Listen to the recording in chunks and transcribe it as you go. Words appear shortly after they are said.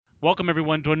Welcome,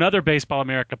 everyone, to another Baseball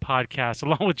America podcast.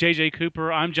 Along with JJ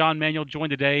Cooper, I'm John Manuel, joined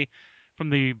today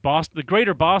from the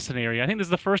greater Boston area. I think this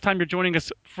is the first time you're joining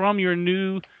us from your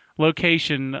new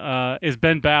location, is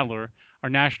Ben Badler, our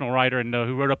national writer, and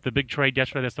who wrote up the big trade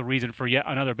yesterday. That's the reason for yet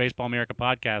another Baseball America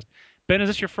podcast. Ben, is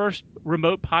this your first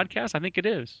remote podcast? I think it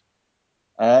is.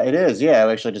 It is, yeah.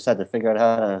 I actually just had to figure out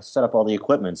how to set up all the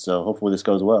equipment, so hopefully this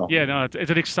goes well. Yeah, no,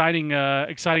 it's an exciting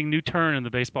new turn in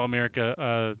the Baseball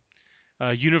America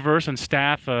universe and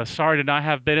staff. Sorry to not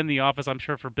have Ben in the office. I'm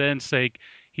sure for Ben's sake,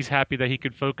 he's happy that he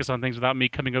could focus on things without me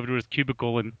coming over to his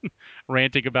cubicle and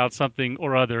ranting about something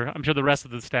or other. I'm sure the rest of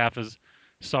the staff is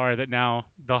sorry that now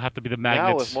they'll have to be the Now with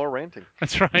magnets. more ranting.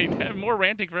 That's right. More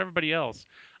ranting for everybody else.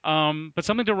 But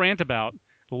something to rant about.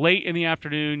 Late in the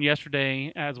afternoon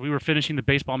yesterday, as we were finishing the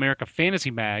Baseball America Fantasy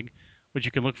Mag, which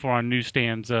you can look for on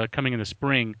newsstands coming in the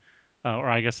spring, or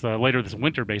I guess later this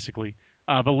winter, basically.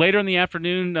 But later in the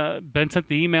afternoon, Ben sent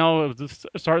the email.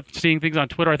 Start seeing things on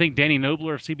Twitter. I think Danny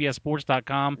Nobler of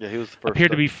CBSSports.com Yeah, he was the first.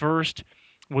 appeared to be first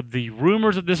with the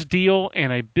rumors of this deal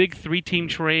and a big three-team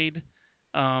trade.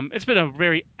 It's been a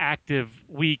very active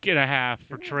week and a half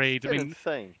for trades. It's been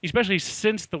insane. Especially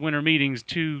since the winter meetings,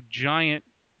 two giant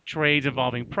trades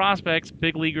involving prospects,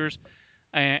 big leaguers,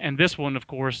 and this one, of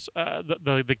course,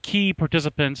 the key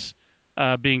participants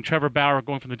being Trevor Bauer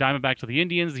going from the Diamondbacks to the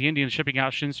Indians shipping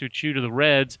out Shin-Soo Choo to the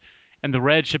Reds, and the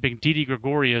Reds shipping Didi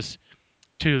Gregorius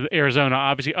to Arizona.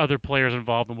 Obviously, other players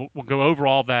involved, and we'll go over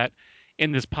all that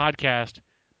in this podcast.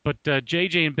 But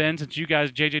JJ and Ben, since you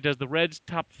guys, JJ does the Reds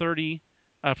top 30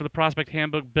 for the Prospect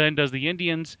Handbook, Ben does the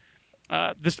Indians.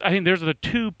 I think there's the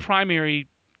two primary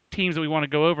teams that we want to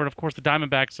go over, and of course the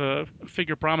Diamondbacks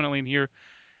figure prominently in here.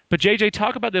 But JJ,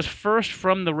 talk about this first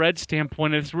from the Reds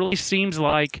standpoint. It really seems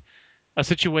like a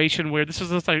situation where this is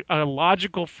just a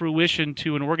logical fruition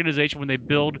to an organization when they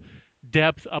build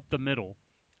depth up the middle.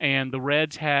 And the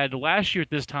Reds had last year at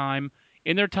this time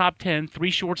in their top 10 three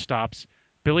shortstops: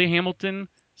 Billy Hamilton,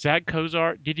 Zach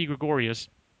Cozart, Didi Gregorius.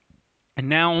 And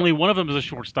now only one of them is a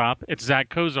shortstop. It's Zach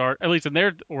Cozart, at least in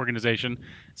their organization.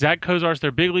 Zach Cozart's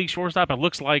their big league shortstop. It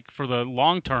looks like for the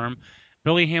long term,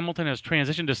 Billy Hamilton has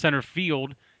transitioned to center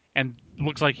field and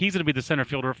looks like he's going to be the center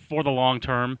fielder for the long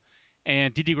term.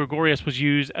 And Didi Gregorius was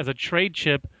used as a trade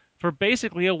chip for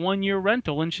basically a one-year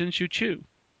rental in Shin-Soo Choo.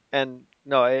 And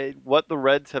no, what the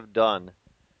Reds have done,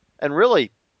 and really,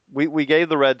 we gave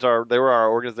the Reds they were our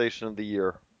organization of the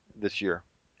year this year,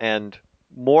 and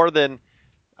more than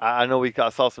I know, I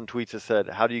saw some tweets that said,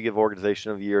 "How do you give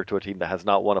organization of the year to a team that has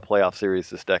not won a playoff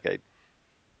series this decade?"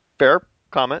 Fair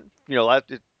comment.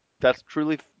 That's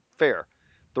truly fair.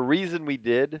 The reason we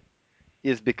did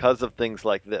is because of things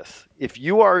like this. If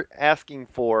you are asking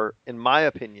for, in my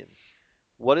opinion,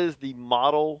 what is the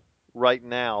model right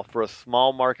now for a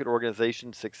small market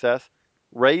organization success,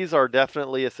 Rays are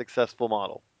definitely a successful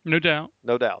model. No doubt.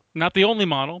 No doubt. Not the only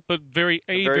model, but very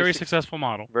successful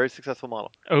model. Very successful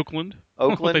model. Oakland.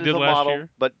 Oakland is a model, year.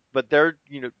 but they're,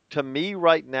 to me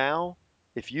right now,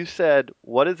 if you said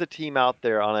what is a team out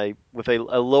there with a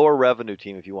lower revenue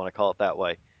team, if you want to call it that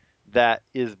way, that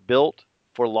is built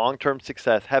for long-term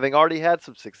success, having already had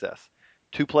some success,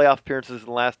 2 playoff appearances in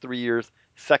the last 3 years,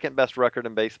 second best record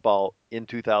in baseball in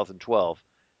 2012.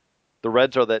 The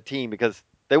Reds are that team because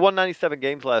they won 97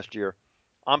 games last year.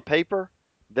 On paper,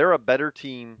 they're a better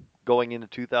team going into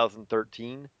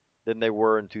 2013 than they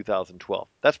were in 2012.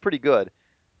 That's pretty good.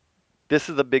 This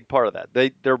is a big part of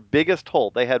that. Their biggest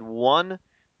hole, they had one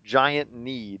giant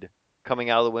need coming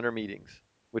out of the winter meetings,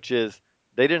 which is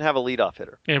they didn't have a leadoff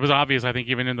hitter. It was obvious, I think,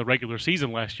 even in the regular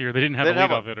season last year, they didn't have a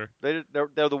leadoff hitter.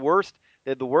 They're the worst.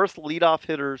 They had the worst leadoff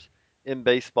hitters in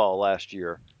baseball last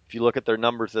year, if you look at their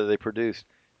numbers that they produced.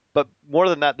 But more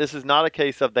than that, this is not a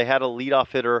case of they had a leadoff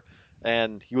hitter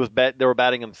and they were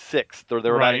batting him sixth or they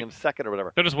were batting him second or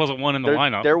whatever. There just wasn't one in the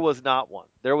lineup. There was not one.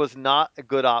 There was not a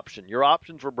good option. Your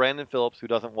options were Brandon Phillips, who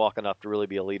doesn't walk enough to really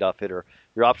be a leadoff hitter.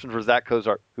 Your options were Zach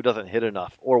Cozart, who doesn't hit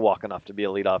enough or walk enough to be a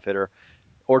leadoff hitter.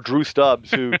 Or Drew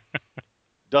Stubbs, who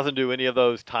doesn't do any of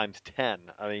those times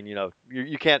 10. I mean,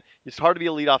 you can't. It's hard to be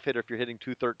a leadoff hitter if you're hitting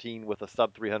 213 with a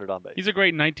sub 300 on base. He's a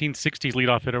great 1960s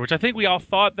leadoff hitter, which I think we all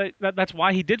thought that's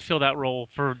why he did fill that role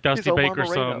for Dusty Baker.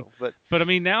 But I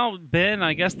mean, now Ben,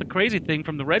 I guess the crazy thing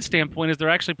from the Red standpoint is they're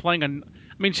actually playing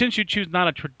Shin-Soo Choo's not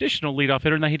a traditional leadoff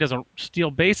hitter, and that he doesn't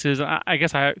steal bases. I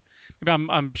guess I'm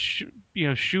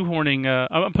shoehorning.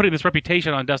 I'm putting this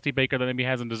reputation on Dusty Baker that maybe he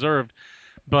hasn't deserved.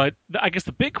 But I guess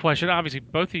the big question, obviously,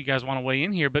 both of you guys want to weigh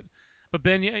in here, but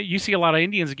Ben, you see a lot of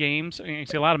Indians games, and you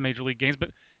see a lot of Major League games,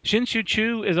 but Shin-Soo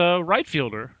Choo is a right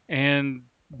fielder, and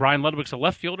Brian Ludwig's a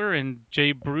left fielder, and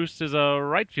Jay Bruce is a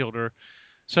right fielder.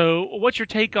 So, what's your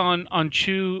take on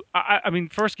Chu? I mean,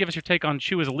 first, give us your take on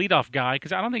Chu as a leadoff guy,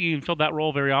 because I don't think he even filled that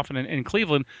role very often in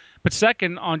Cleveland. But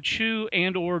second, on Chu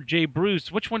and or Jay Bruce,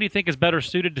 which one do you think is better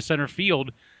suited to center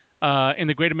field in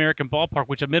the Great American Ballpark,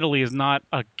 which admittedly is not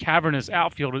a cavernous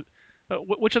outfield?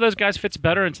 Which of those guys fits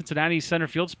better in Cincinnati's center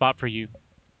field spot for you?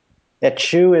 Yeah,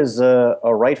 Chu is a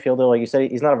right fielder, like you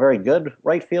said. He's not a very good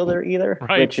right fielder either,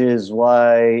 Right. which is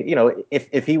why,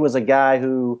 if he was a guy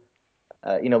who,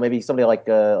 maybe somebody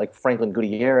like Franklin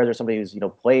Gutierrez or somebody who's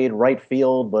played right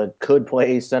field but could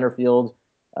play center field,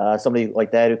 somebody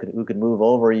like that who could move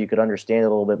over, you could understand it a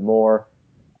little bit more.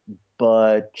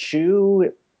 But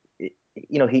Chu,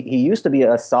 he used to be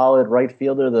a solid right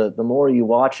fielder. The more you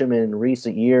watch him in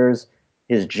recent years,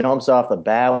 his jumps off the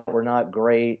bat were not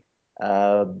great.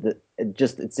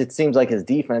 It seems like his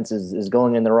defense is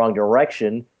going in the wrong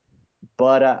direction.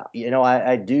 But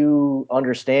I do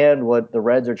understand what the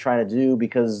Reds are trying to do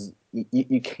because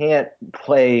you can't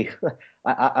play.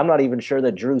 I'm not even sure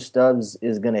that Drew Stubbs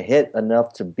is going to hit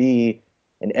enough to be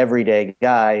an everyday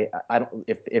guy. I don't,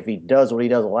 if he does what he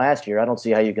does last year, I don't see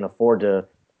how you can afford to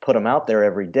put him out there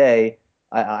every day.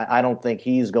 I don't think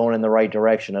he's going in the right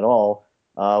direction at all.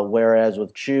 Whereas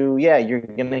with Chu, yeah, you're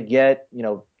going to get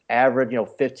average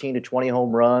 15 to 20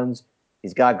 home runs.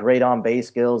 He's got great on base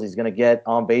skills. He's going to get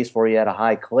on base for you at a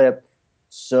high clip.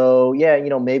 So yeah,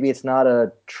 maybe it's not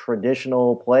a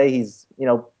traditional play. He's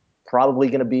probably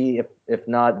going to be, if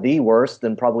not the worst,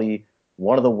 then probably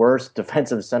one of the worst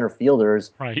defensive center fielders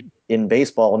Right. in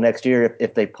baseball next year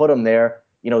if they put him there.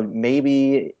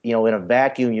 Maybe in a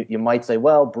vacuum you might say,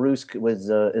 well, Bruce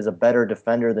is a better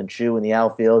defender than Chu in the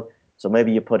outfield, so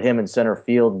maybe you put him in center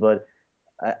field. But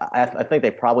I think they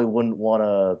probably wouldn't want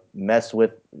to mess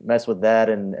with that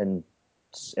and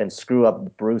screw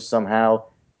up Bruce somehow.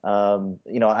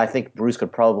 I think Bruce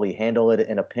could probably handle it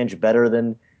in a pinch better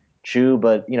than Chu,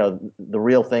 but the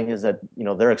real thing is that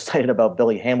they're excited about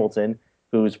Billy Hamilton,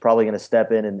 who's probably going to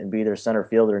step in and be their center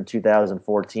fielder in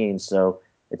 2014. So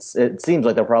it seems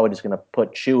like they're probably just going to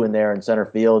put Chu in there in center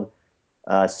field,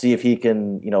 see if he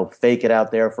can fake it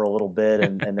out there for a little bit,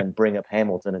 and then bring up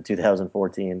Hamilton in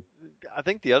 2014. I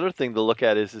think the other thing to look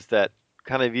at is that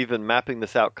kind of even mapping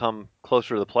this outcome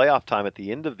closer to the playoff time at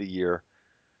the end of the year.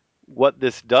 What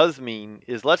this does mean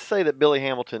is, let's say that Billy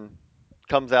Hamilton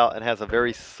comes out and has a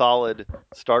very solid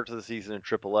start to the season in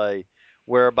AAA,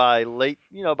 where by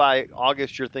by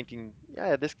August you're thinking,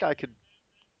 yeah, this guy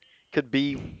could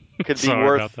be Sorry about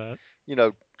worth that.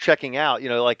 checking out.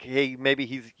 Like, hey, maybe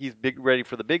he's ready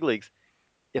for the big leagues.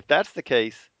 If that's the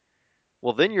case,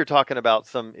 well, then you're talking about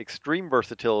some extreme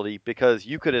versatility because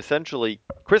you could essentially,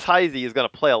 Chris Heisey is going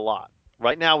to play a lot.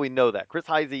 Right now we know that. Chris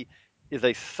Heisey is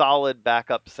a solid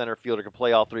backup center fielder, can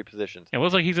play all three positions. It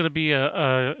looks like he's going to be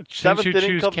a Seventh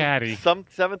inning Choose caddy.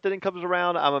 seventh inning comes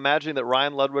around. I'm imagining that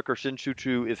Ryan Ludwig or Shin-Soo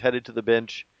Choo is headed to the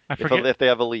bench if they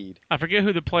have a lead. I forget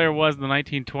who the player was in the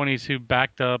 1920s who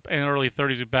backed up, and early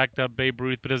 30s who backed up Babe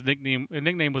Ruth, but his nickname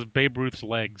was Babe Ruth's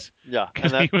legs. Yeah,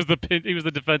 because he was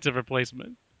the defensive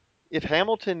replacement. If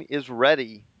Hamilton is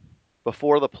ready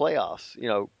before the playoffs,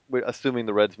 assuming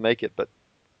the Reds make it, but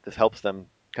this helps them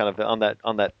kind of on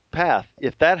that path.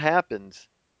 If that happens,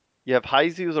 you have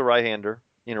Heisey, who's a right-hander,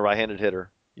 a right-handed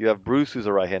hitter. You have Bruce, who's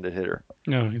a right-handed hitter.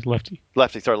 No, he's lefty.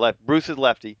 Bruce is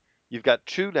lefty. You've got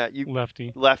Chu now.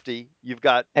 Lefty. You've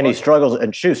got he struggles,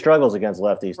 and Chu struggles against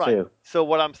lefties right. too. So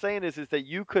what I'm saying is that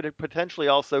you could potentially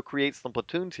also create some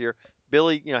platoons here.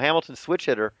 Billy, Hamilton's switch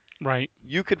hitter. Right.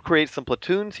 You could create some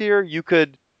platoons here.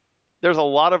 There's a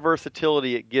lot of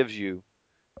versatility it gives you,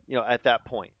 at that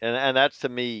point, and that's to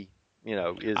me,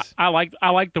 is. I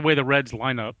like the way the Reds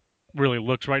lineup really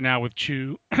looks right now with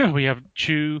Chu. We have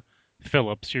Chu,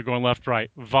 Phillips. You're going left,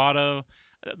 right. Votto.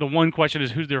 The one question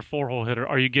is, who's their four-hole hitter?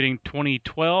 Are you getting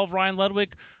 2012 Ryan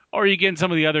Ludwig, or are you getting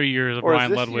some of the other years of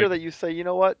Ryan Ludwig? Or is this year that you say, you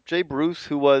know what, Jay Bruce,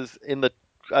 who was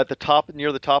at the top,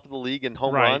 near the top of the league in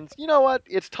home runs, you know what,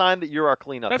 it's time that you're our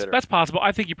cleanup hitter. That's possible.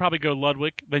 I think you probably go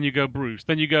Ludwig, then you go Bruce,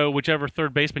 then you go whichever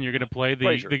third baseman you're going to play,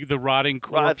 the rotting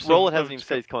corpse. Rowland hasn't even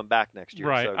said he's coming back next year.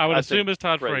 Right. So I would assume it's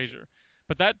Todd Frazier.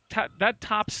 But that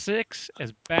top six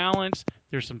is balanced.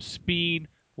 There's some speed,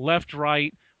 left,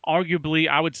 right. Arguably,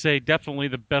 I would say definitely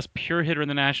the best pure hitter in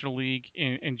the National League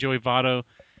in Joey Votto.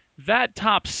 That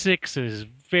top six is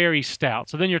very stout.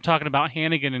 So then you're talking about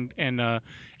Hannigan and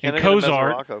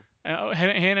Cozart.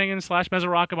 Hannigan /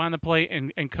 Mesoraco behind the plate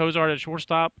and Cozart at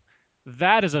shortstop.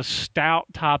 That is a stout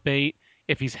top eight.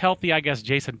 If he's healthy, I guess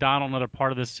Jason Donald, another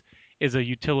part of this is a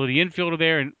utility infielder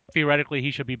there, and theoretically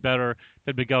he should be better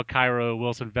than Miguel Cairo,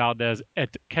 Wilson Valdez,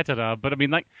 et cetera. But I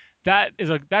mean, like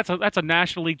that's a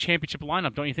National League championship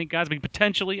lineup, don't you think, guys? I mean,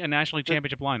 potentially a National League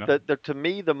championship lineup. To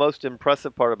me, the most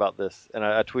impressive part about this, and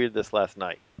I tweeted this last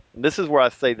night, and this is where I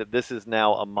say that this is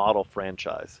now a model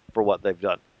franchise for what they've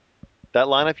done. That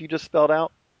lineup you just spelled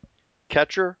out: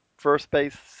 catcher, first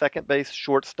base, second base,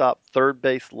 shortstop, third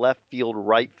base, left field,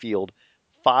 right field,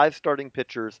 5 starting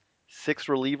pitchers, 6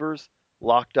 relievers,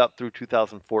 locked up through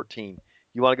 2014.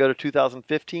 You want to go to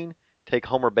 2015? Take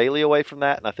Homer Bailey away from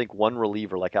that, and I think 1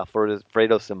 reliever like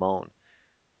Alfredo Simon.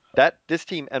 This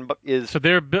team is so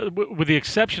they're with the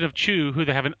exception of Chu, who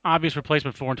they have an obvious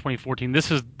replacement for in 2014.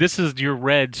 This is your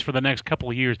Reds for the next couple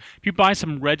of years. If you buy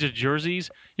some Reds jerseys,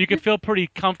 you can feel pretty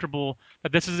comfortable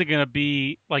that this isn't going to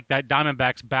be like that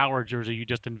Diamondbacks Bauer jersey you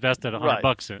just invested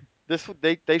 $100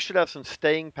 in. They should have some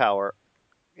staying power.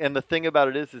 And the thing about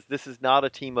it is this is not a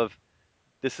team of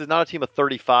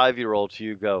 35-year-olds who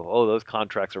you go, oh, those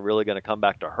contracts are really going to come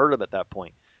back to hurt them at that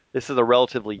point. This is a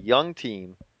relatively young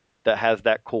team that has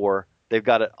that core. They've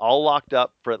got it all locked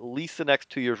up for at least the next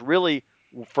 2 years, really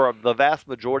for the vast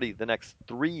majority of the next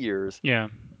 3 years. Yeah.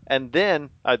 And then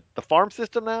the farm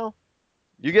system now,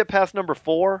 you get past number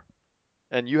 4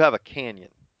 and you have a canyon.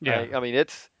 Yeah. I mean,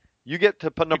 you get to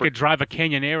put number. You could drive a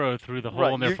Canyon Arrow through the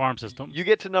hole in their farm system. You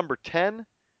get to number 10,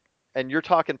 and you're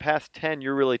talking past 10,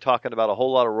 you're really talking about a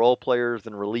whole lot of role players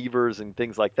and relievers and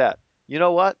things like that. You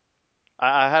know what?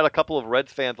 I had a couple of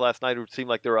Reds fans last night who seemed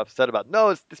like they were upset about, no,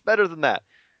 it's better than that.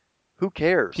 Who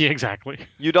cares? Yeah, exactly.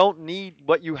 You don't need,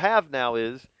 what you have now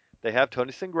is they have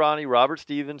Tony Cingrani, Robert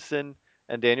Stevenson,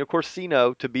 and Daniel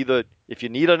Corsino to be if you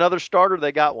need another starter,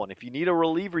 they got one. If you need a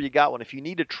reliever, you got one. If you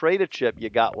need to trade a chip,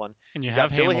 you got one. And you have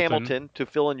got Billy Hamilton to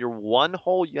fill in your one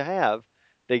hole you have.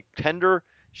 They tender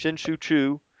Shin-Soo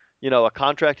Choo, a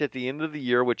contract at the end of the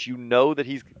year, which you know that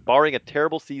he's, barring a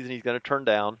terrible season, he's going to turn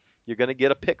down. You're going to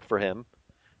get a pick for him,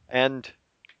 and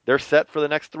they're set for the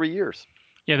next 3 years.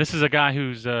 Yeah, this is a guy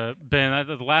who's been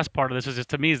the last part of this is just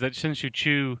to me is that Shin-Soo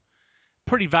Choo,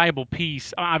 pretty valuable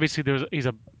piece. Obviously, he's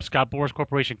a Scott Boras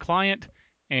Corporation client,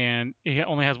 and he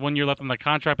only has 1 year left on the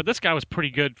contract. But this guy was pretty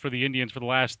good for the Indians for the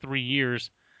last 3 years,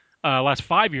 last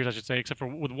 5 years, I should say, except for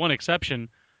with one exception.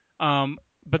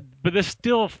 But this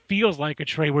still feels like a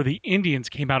trade where the Indians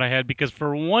came out ahead because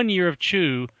for 1 year of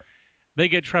Choo, they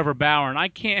get Trevor Bauer, and I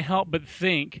can't help but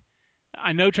think,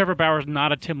 I know Trevor Bauer is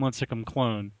not a Tim Lincecum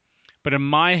clone, but in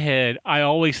my head, I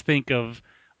always think of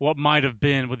what might have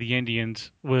been with the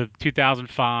Indians with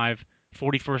 2005,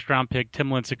 41st round pick, Tim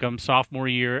Lincecum, sophomore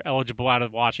year, eligible out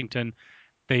of Washington.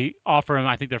 They offer him,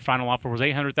 I think their final offer was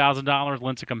 $800,000.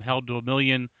 Lincecum held to $1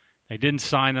 million. They didn't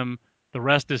sign him. The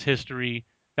rest is history.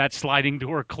 That sliding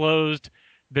door closed.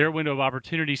 Their window of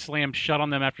opportunity slammed shut on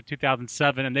them after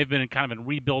 2007, and they've been in kind of in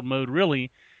rebuild mode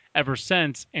really ever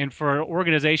since. And for an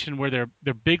organization where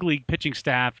their big league pitching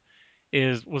staff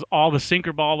was all the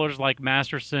sinker ballers like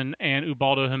Masterson and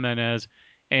Ubaldo Jimenez,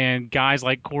 and guys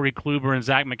like Corey Kluber and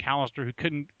Zach McAllister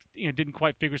who didn't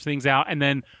quite figure things out. And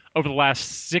then over the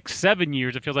last 6-7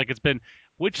 years, it feels like it's been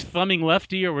which thumbing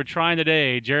lefty are we trying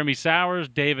today? Jeremy Sowers,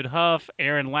 David Huff,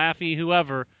 Aaron Laffey,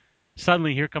 whoever.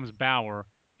 Suddenly here comes Bauer.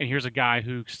 And here's a guy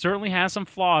who certainly has some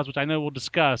flaws, which I know we'll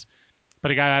discuss, but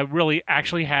a guy that really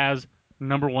actually has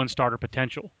number 1 starter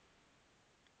potential.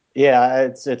 Yeah,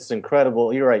 it's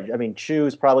incredible. You're right. I mean,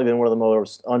 Choo's probably been one of the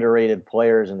most underrated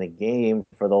players in the game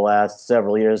for the last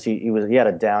several years. He had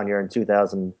a down year in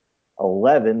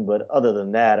 2011, but other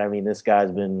than that, I mean, this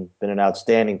guy's been an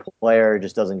outstanding player.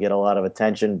 Just doesn't get a lot of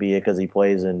attention, be it because he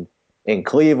plays in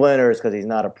Cleveland or it's because he's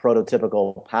not a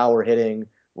prototypical power hitting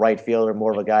right fielder,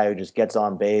 more of a guy who just gets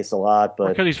on base a lot. But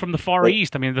because he's from the Far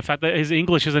East. I mean, the fact that his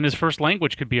English isn't his first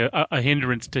language could be a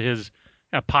hindrance to his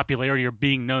popularity or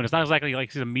being known. It's not exactly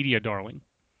like he's a media darling.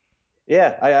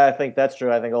 Yeah, I think that's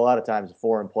true. I think a lot of times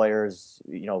foreign players,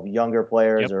 younger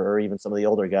players, Yep. or even some of the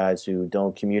older guys who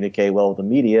don't communicate well with the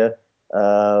media,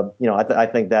 I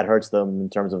think that hurts them in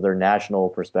terms of their national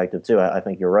perspective too. I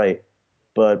think you're right.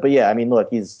 But yeah, I mean, look,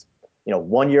 he's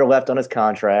 1 year left on his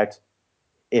contract.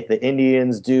 If the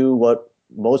Indians do what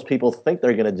most people think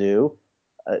they're going to do,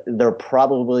 they're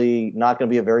probably not going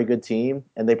to be a very good team,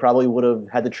 and they probably would have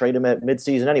had to trade him at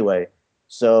midseason anyway.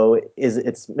 So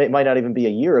it might not even be a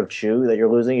year of Choo that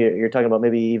you're losing. You're talking about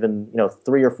maybe even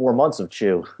 3 or 4 months of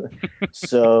Choo.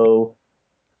 So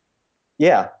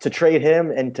yeah, to trade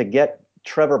him and to get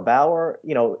Trevor Bauer,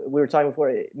 we were talking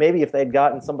before, maybe if they'd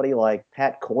gotten somebody like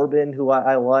Pat Corbin, who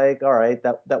I like, all right,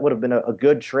 that would have been a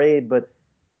good trade. But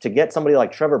to get somebody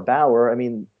like Trevor Bauer, I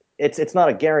mean, it's not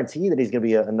a guarantee that he's going to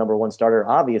be a number 1 starter,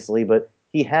 obviously, but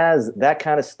he has that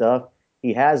kind of stuff.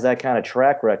 he has that kind of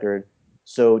track record.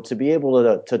 So to be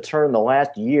able to turn the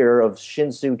last year of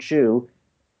Shin-Soo Choo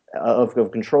of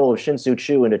control of Shin-Soo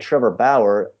Choo into Trevor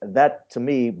Bauer, that to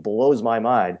me blows my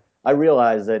mind. I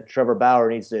realize that Trevor Bauer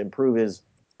needs to improve his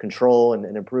control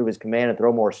and improve his command and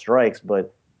throw more strikes,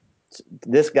 but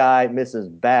this guy misses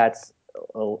bats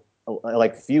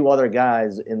like few other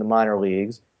guys in the minor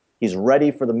leagues. He's ready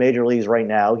for the major leagues right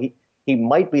now. He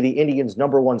might be the Indians'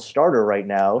 #1 starter right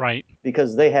now Right.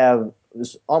 because they have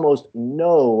almost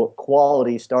no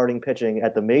quality starting pitching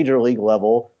at the major league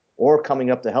level or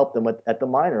coming up to help them at the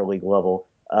minor league level.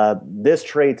 This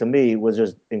trade to me was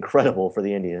just incredible for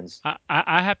the Indians.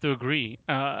 I have to agree.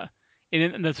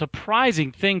 And the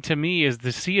surprising thing to me is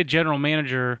to see a general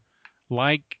manager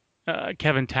like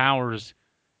Kevin Towers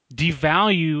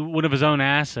devalue one of his own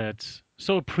assets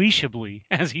so appreciably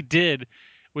as he did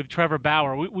with Trevor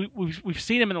Bauer. We've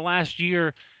seen him in the last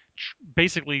year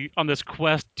basically on this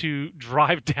quest to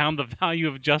drive down the value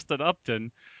of Justin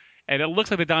Upton. And it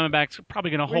looks like the Diamondbacks are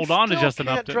probably going to hold on to Justin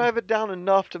can't Upton. drive it down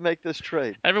enough to make this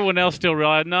trade. Everyone else still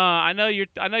realized, no, I know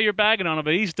you're bagging on him,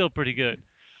 but he's still pretty good.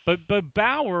 But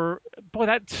Bauer, boy,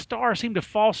 that star seemed to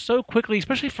fall so quickly,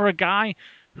 especially for a guy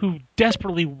who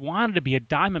desperately wanted to be a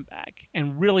Diamondback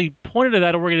and really pointed to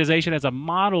that organization as a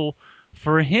model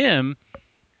for him.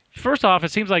 First off,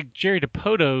 it seems like Jerry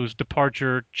DiPoto's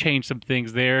departure changed some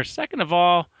things there. Second of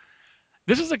all,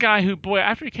 this is a guy who, boy,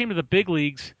 after he came to the big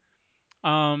leagues,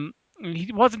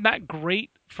 he wasn't that great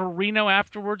for Reno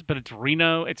afterwards, but it's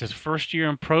Reno. It's his first year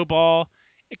in pro ball.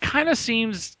 It kind of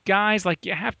seems, guys, like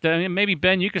you have to, I mean, maybe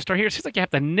Ben, you can start here. It seems like you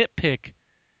have to nitpick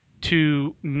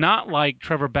to not like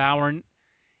Trevor Bauer. And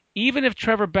even if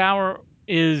Trevor Bauer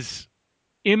is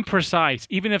imprecise,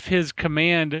 even if his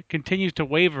command continues to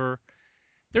waver,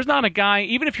 there's not a guy,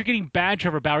 even if you're getting bad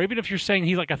Trevor Bauer, even if you're saying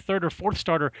he's like a third or fourth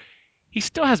starter, he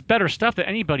still has better stuff than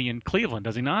anybody in Cleveland,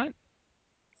 does he not?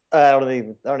 I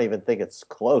don't even think it's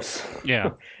close.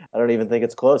 Yeah. I don't even think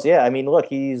it's close. Yeah, I mean, look,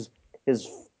 he's his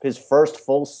his first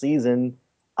full season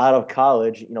out of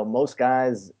college. You know, most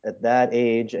guys at that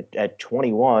age, at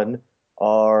 21,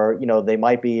 are they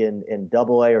might be in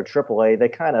Double A or Triple A. They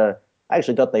kind of I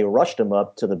actually thought they rushed him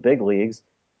up to the big leagues.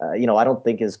 I don't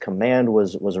think his command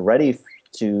was ready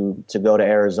to go to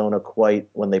Arizona quite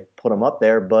when they put him up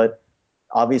there, but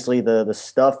obviously the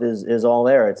stuff is all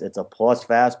there. It's a plus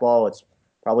fastball. It's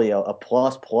probably a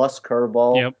plus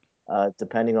curveball, Yep.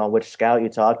 depending on which scout you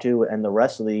talk to, and the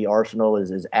rest of the arsenal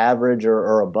is average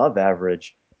or above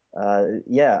average.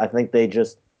 Yeah, I think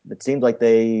it seemed like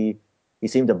he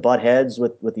seemed to butt heads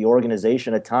with the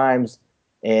organization at times,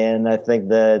 and I think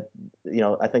that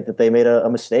they made a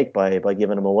mistake by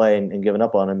giving him away and giving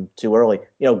up on him too early.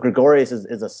 Gregorius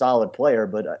is a solid player,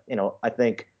 but I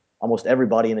think almost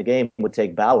everybody in the game would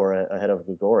take Bauer ahead of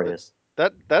Gregorius.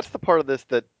 That's the part of this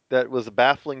that was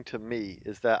baffling to me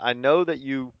is that I know that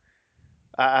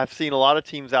I've seen a lot of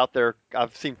teams out there.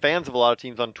 I've seen fans of a lot of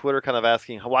teams on Twitter kind of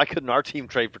asking, why couldn't our team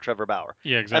trade for Trevor Bauer?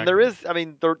 Yeah, exactly. And there is, I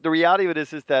mean, the reality of it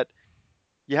is that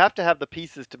you have to have the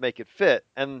pieces to make it fit.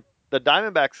 And the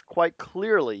Diamondbacks quite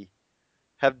clearly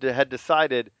had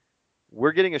decided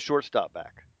we're getting a shortstop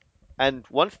back. And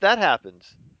once that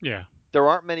happens, Yeah. there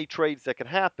aren't many trades that can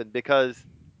happen because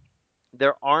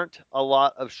there aren't a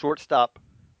lot of shortstop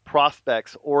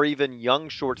prospects or even young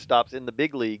shortstops in the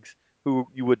big leagues who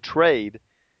you would trade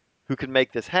who can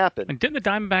make this happen. And didn't the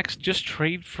Diamondbacks just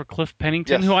trade for Cliff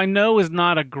Pennington, Yes. who I know is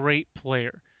not a great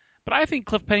player, but I think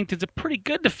Cliff Pennington's a pretty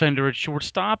good defender at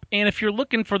shortstop. And if you're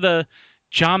looking for the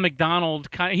John McDonald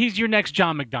kind, he's your next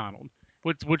John McDonald.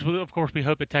 Which of course we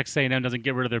hope that Texas A&M doesn't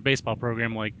get rid of their baseball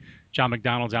program like John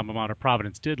McDonald's alma mater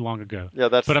Providence did long ago. Yeah,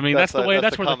 but I mean that's the way.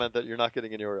 That's the where comment that you're not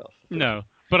getting anywhere else. No,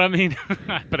 but I mean,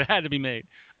 but it had to be made.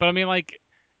 But I mean, like,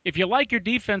 if you like your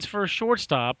defense for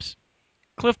shortstops,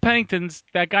 Cliff Pennington's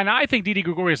that guy. Now, I think Didi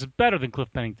Gregorius is better than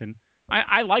Cliff Pennington.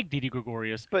 I like Didi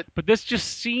Gregorius, but this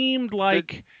just seemed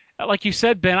like you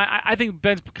said, Ben. I think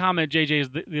Ben's comment, JJ, is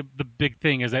the big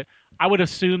thing is that I would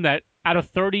assume that out of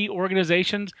 30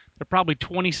 organizations, there are probably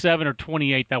 27 or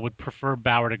 28 that would prefer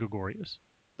Bauer to Gregorius.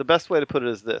 The best way to put it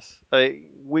is this: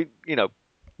 when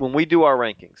we do our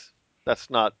rankings,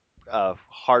 that's not a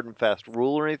hard and fast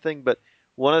rule or anything, but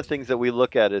one of the things that we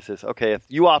look at is this: okay, if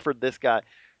you offered this guy,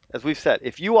 as we've said,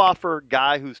 if you offer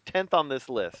guy who's 10th on this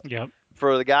list Yep.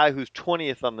 for the guy who's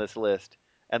 20th on this list,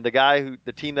 and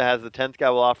the team that has the 10th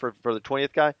guy will offer for the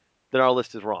 20th guy, then our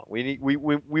list is wrong. We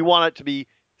want it to be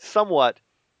somewhat.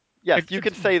 Yes, you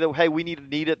can say that, hey, we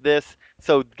need it this,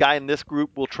 so guy in this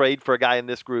group will trade for a guy in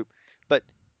this group. But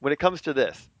when it comes to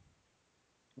this,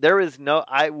 there is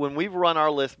when we've run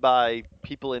our list by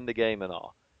people in the game and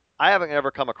all, I haven't ever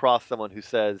come across someone who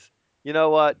says you know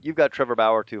what? You've got Trevor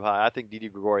Bauer too high. I think Didi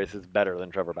Gregorius is better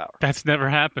than Trevor Bauer. That's never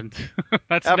happened.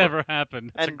 That's Ever. never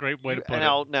happened. That's a And great way to and put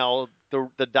it. now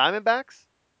the Diamondbacks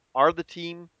are the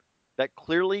team that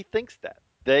clearly thinks that.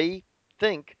 They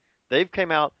think they've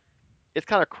came out. It's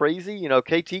kind of crazy.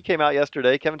 KT came out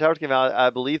yesterday. Kevin Towers came out, I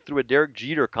believe, through a Derek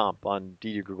Jeter comp on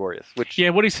Didi Gregorius, which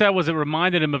Yeah, what he said was it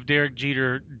reminded him of Derek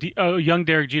Jeter, young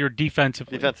Derek Jeter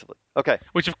defensively, defensively. Okay.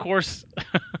 which of course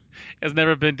has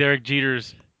never been Derek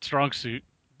Jeter's strong suit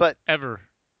But ever.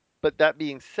 but that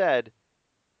being said,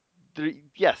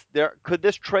 yes, there could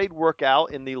this trade work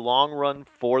out in the long run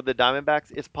for the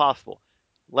Diamondbacks? It's possible.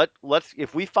 Let's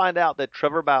if we find out that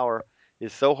Trevor Bauer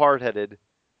is so hard-headed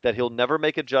that he'll never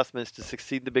make adjustments to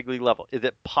succeed the big league level. Is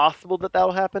it possible that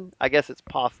that'll happen? I guess it's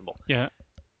possible. Yeah,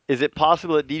 Is it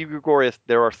possible that Didi Gregorius?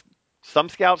 There are some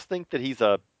scouts think that he's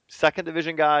a second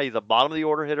division guy. He's a bottom of the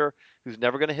order hitter who's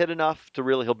never going to hit enough to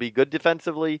really. He'll be good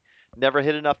defensively, never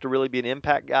hit enough to really be an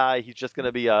impact guy. He's just going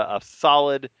to be a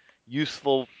solid,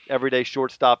 useful, everyday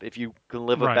shortstop if you can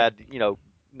live with right. bad,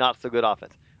 not so good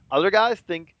offense. Other guys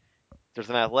think there's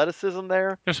some athleticism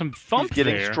there. There's some He's thump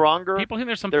getting there. stronger. People think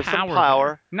there's some There's power some power.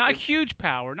 there. Not huge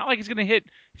power. Not like he's going to hit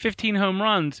 15 home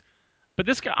runs. But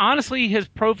this guy, honestly, his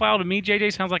profile to me,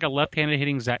 JJ, sounds like a left-handed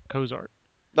hitting Zach Cozart.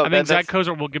 No, I think Zach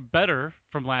Cozart will get better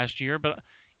from last year, but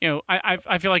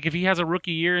I feel like if he has a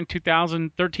rookie year in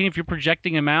 2013, if you're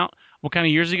projecting him out, what kind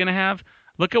of years is he going to have?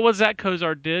 Look at what Zach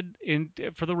Cozart did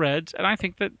for the Reds, and I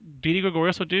think that Didi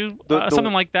Gregorius will do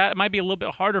something like that. It might be a little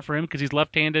bit harder for him because he's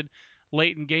left-handed.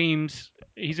 Late in games,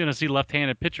 he's going to see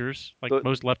left-handed pitchers like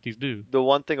most lefties do. The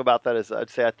one thing about that is I'd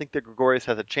say I think that Gregorius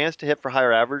has a chance to hit for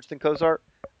higher average than Cozart.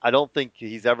 I don't think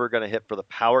he's ever going to hit for the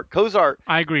power. Cozart,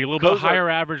 I agree. A little bit higher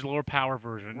average, lower power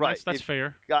version. Right. That's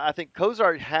fair. I think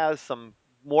Cozart has some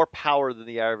more power than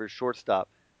the average shortstop.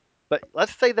 But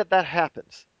let's say that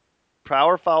happens.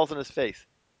 Power falls in his face.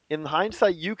 In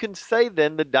hindsight, you can say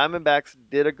then the Diamondbacks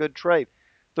did a good trade.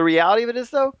 The reality of it is,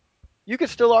 though, you could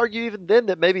still argue even then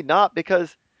that maybe not,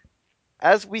 because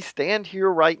as we stand here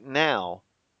right now,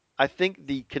 I think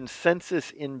the consensus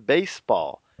in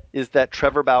baseball is that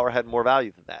Trevor Bauer had more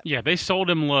value than that. Yeah, they sold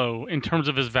him low in terms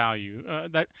of his value.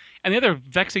 And the other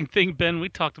vexing thing, Ben, we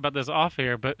talked about this off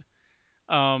air, but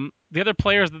the other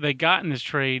players that they got in this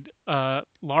trade,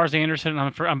 Lars Anderson,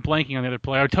 I'm blanking on the other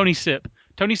player, Tony Sipp.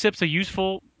 Tony Sipp's a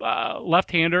useful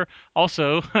left-hander.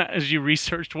 Also, as you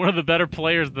researched, one of the better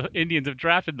players the Indians have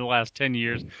drafted in the last 10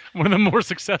 years. One of the more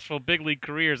successful big league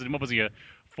careers. And what was he, a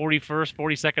 41st,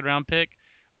 42nd round pick?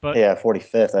 But yeah,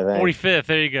 45th, I think. 45th,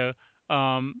 there you go.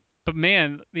 But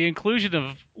man, the inclusion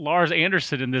of Lars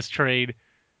Anderson in this trade,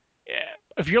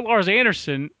 if you're Lars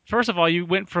Anderson, first of all, you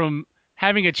went from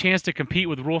having a chance to compete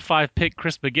with Rule 5 pick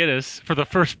Chris McGinnis for the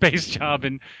first base job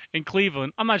in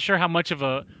Cleveland. I'm not sure how much of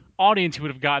a audience he would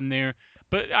have gotten there,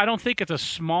 but I don't think it's a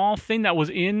small thing that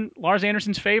was in Lars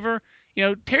Anderson's favor.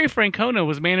 Terry Francona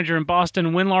was manager in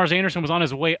Boston when Lars Anderson was on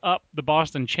his way up the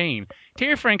Boston chain.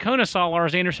 Terry Francona saw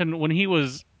Lars Anderson when he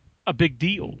was a big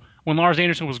deal, when Lars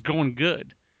Anderson was going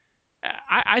good.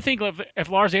 I think if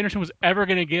Lars Anderson was ever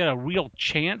going to get a real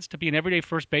chance to be an everyday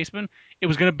first baseman, it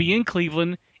was going to be in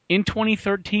Cleveland in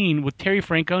 2013 with Terry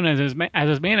Francona as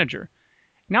his manager.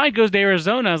 Now he goes to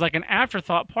Arizona as like an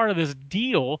afterthought part of this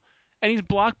deal, and he's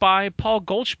blocked by Paul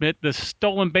Goldschmidt, the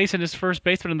stolen base in his first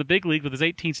baseman in the big league with his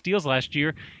 18 steals last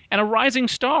year, and a rising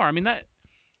star. I mean, the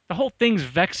whole thing's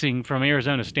vexing from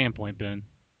Arizona's standpoint, Ben.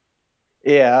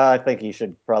 Yeah, I think he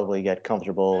should probably get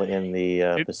comfortable in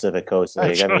the Pacific Coast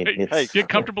League. That's I mean, right. Get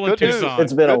comfortable in Tucson.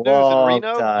 It's been a long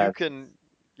Reno, time. You can,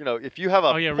 if you have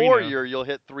a poor year, you'll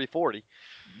hit 340.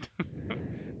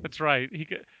 That's right.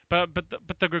 But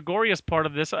the Gregorius part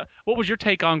of this. What was your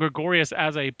take on Gregorius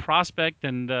as a prospect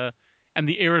and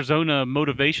the Arizona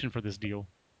motivation for this deal?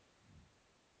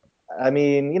 I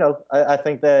mean, I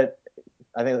think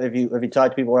if you talk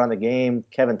to people around the game,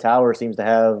 Kevin Towers seems to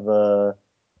have.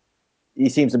 He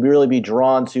seems to really be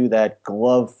drawn to that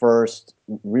glove first,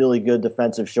 really good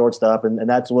defensive shortstop, and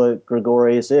that's what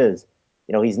Gregorius is.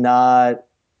 He's not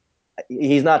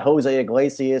Jose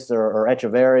Iglesias or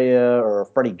Echeverria or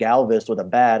Freddie Galvis with a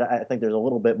bat. I think there's a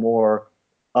little bit more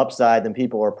upside than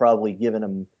people are probably giving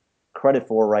him credit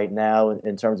for right now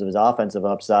in terms of his offensive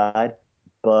upside.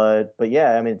 But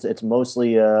yeah, I mean it's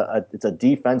mostly it's a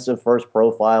defensive first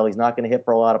profile. He's not going to hit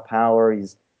for a lot of power.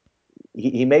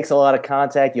 He makes a lot of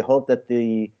contact. You hope that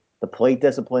the plate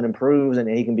discipline improves and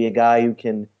he can be a guy who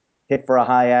can hit for a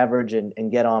high average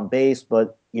and get on base,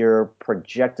 but you're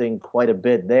projecting quite a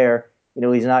bit there.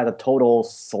 He's not a total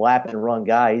slap and run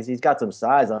guy. He's got some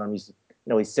size on him. He's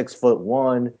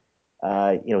 6'1".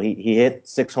 He hit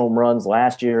 6 home runs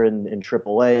last year in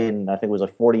AAA, and I think it was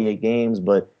like 48 games.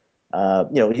 But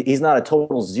he's not a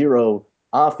total zero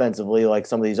offensively like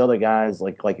some of these other guys,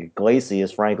 like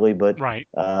Iglesias, frankly. But Right.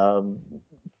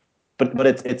 but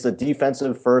it's a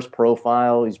defensive first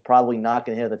profile. He's probably not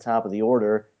going to hit at the top of the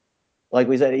order. Like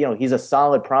we said, he's a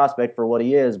solid prospect for what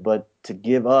he is. But to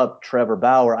give up Trevor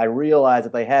Bauer, I realize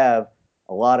that they have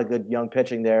a lot of good young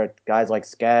pitching there, guys like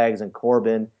Skaggs and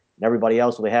Corbin and everybody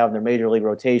else who they have in their major league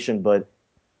rotation. But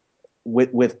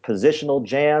with positional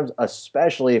jams,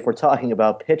 especially if we're talking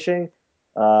about pitching,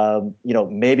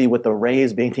 maybe with the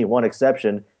Rays being the one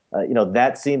exception,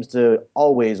 that seems to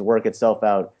always work itself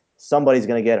out. Somebody's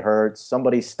going to get hurt.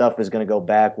 Somebody's stuff is going to go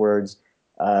backwards.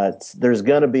 There's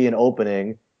going to be an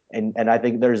opening, and I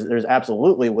think there's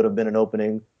absolutely would have been an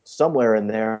opening somewhere in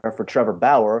there for Trevor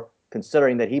Bauer,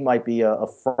 considering that he might be a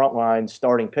frontline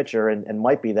starting pitcher and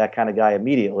might be that kind of guy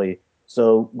immediately.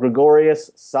 So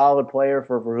Gregorius, solid player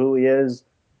for who he is.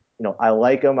 I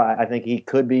like him. I think he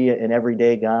could be an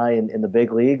everyday guy in the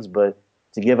big leagues, but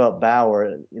to give up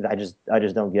Bauer, I just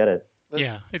don't get it.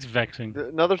 Yeah, it's vexing.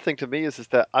 Another thing to me is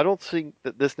that I don't think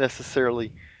that this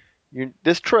necessarily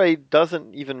this trade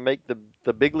doesn't even make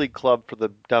the big league club for the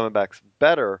Diamondbacks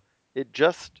better. It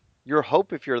just your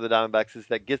hope if you're the Diamondbacks is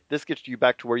that this gets you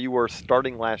back to where you were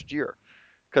starting last year,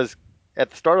 because at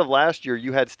the start of last year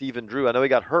you had Stephen Drew. I know he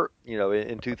got hurt,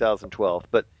 in 2012,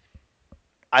 but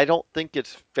I don't think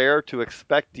it's fair to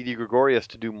expect Didi Gregorius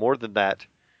to do more than that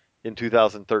in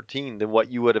 2013 than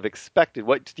what you would have expected,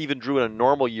 what Stephen Drew in a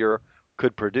normal year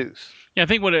could produce. Yeah,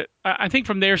 I think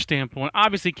from their standpoint,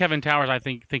 obviously Kevin Towers, I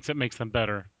think thinks it makes them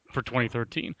better for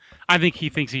 2013. I think he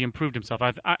thinks he improved himself.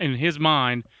 In his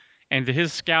mind and to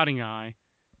his scouting eye,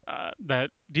 that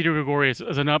Didi Gregorius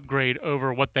is an upgrade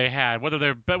over what they had. Whether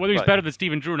he's Right. better than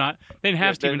Stephen Drew or not, they didn't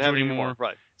have Stephen Drew anymore.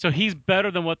 Right. So he's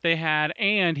better than what they had,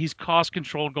 and he's cost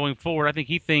controlled going forward. I think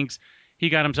he thinks he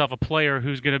got himself a player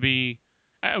who's going to be.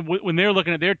 When they're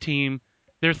looking at their team,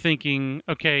 they're thinking,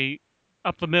 okay,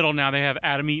 up the middle now they have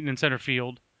Adam Eaton in center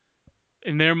field.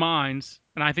 In their minds,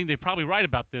 and I think they're probably right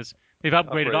about this, they've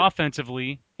upgraded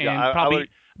offensively and probably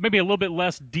maybe a little bit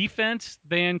less defense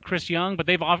than Chris Young, but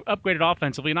they've upgraded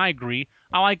offensively, and I agree.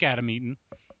 I like Adam Eaton,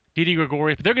 Didi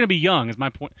Gregorius, but they're going to be young, is my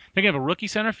point. They're going to have a rookie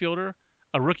center fielder,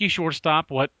 a rookie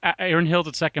shortstop, Aaron Hill's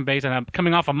at second base, and I'm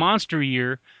coming off a monster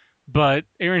year, but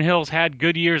Aaron Hill's had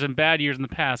good years and bad years in the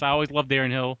past. I always loved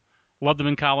Aaron Hill. Loved him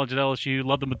in college at LSU.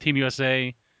 Loved him with Team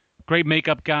USA. Great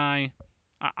makeup guy.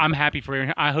 I'm happy for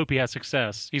Aaron. I hope he has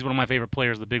success. He's one of my favorite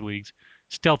players in the big leagues.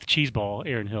 Stealth cheeseball,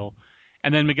 Aaron Hill.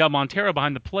 And then Miguel Montero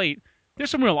behind the plate. There's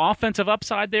some real offensive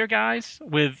upside there, guys,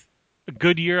 with a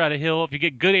good year out of Hill. If you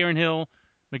get good Aaron Hill,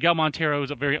 Miguel Montero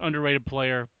is a very underrated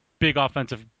player, big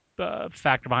offensive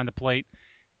factor behind the plate.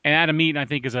 And Adam Eaton, I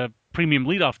think, is a premium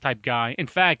leadoff type guy. In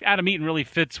fact, Adam Eaton really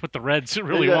fits what the Reds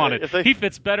really wanted. He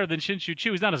fits better than Shin-Soo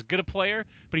Choo. He's not as good a player,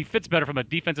 but he fits better from a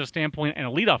defensive standpoint and a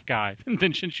leadoff guy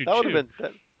than Shin-Soo Choo.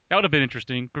 That would have been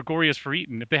interesting. Gregorius for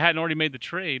Eaton. If they hadn't already made the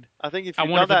trade, I think if I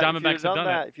wonder if the Diamondbacks had done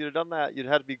that. If you'd have done that, you'd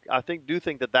had to be. I do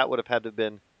think that would have had to have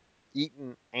been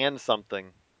Eaton and something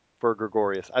for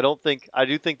Gregorius. I do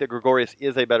think that Gregorius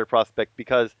is a better prospect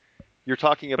because you're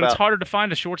talking about. But it's harder to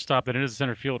find a shortstop than it is a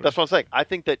center fielder. That's what I'm saying.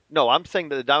 I'm saying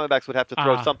that the Diamondbacks would have to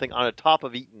throw something on the top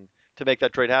of Eaton to make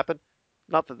that trade happen.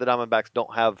 Not that the Diamondbacks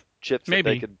don't have chips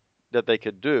that they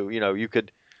could do. You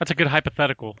could. That's a good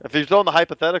hypothetical. If you're throwing the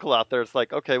hypothetical out there, it's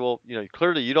like, okay, well,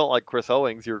 clearly you don't like Chris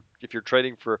Owings. If you're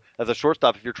trading as a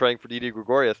shortstop, if you're trading for Didi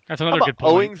Gregorius, that's another good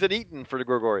point. Owings and Eaton for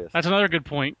Gregorius. That's another good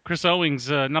point. Chris Owings,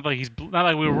 not like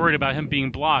we were worried about him being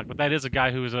blocked, but that is a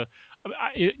guy who is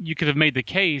you could have made the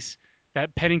case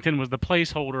that Pennington was the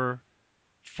placeholder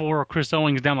for Chris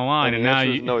Owings down the line, and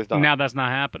now that's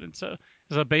not happening. So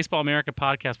there's a Baseball America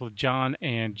podcast with John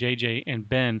and JJ and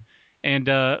Ben. And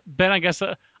Ben, I guess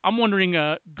I'm wondering,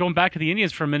 going back to the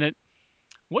Indians for a minute,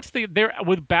 what's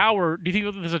with Bauer? Do you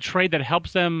think there's a trade that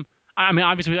helps them? I mean,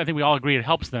 obviously, I think we all agree it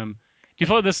helps them. Do you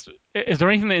feel is there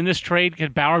anything in this trade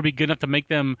could Bauer be good enough to make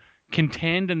them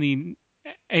contend in the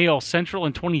AL Central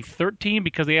in 2013?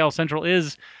 Because the AL Central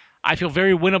is, I feel,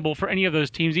 very winnable for any of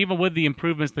those teams, even with the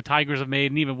improvements the Tigers have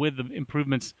made, and even with the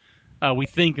improvements we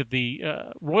think that the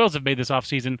Royals have made this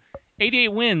offseason. 88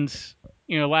 wins.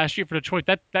 Last year for Detroit,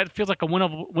 that feels like a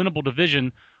winnable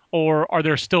division. Or would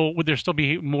there still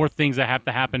be more things that have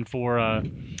to happen for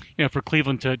for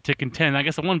Cleveland to contend? I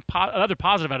guess the other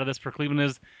positive out of this for Cleveland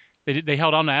is they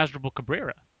held on to Asdrubal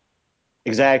Cabrera.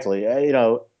 Exactly.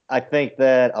 I think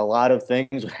that a lot of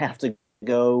things would have to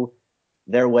go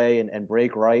their way and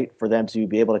break right for them to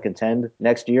be able to contend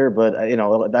next year. But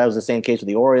that was the same case with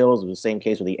the Orioles. It was the same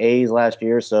case with the A's last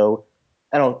year. So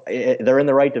They're in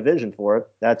the right division for it.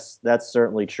 That's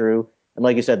certainly true. And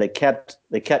like you said, they kept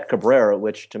Cabrera,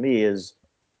 which to me is,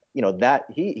 that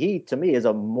he to me is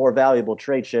a more valuable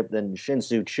trade chip than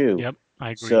Shin-Soo Choo. Yep,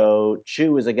 I agree. So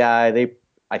Choo is a guy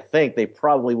I think they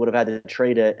probably would have had to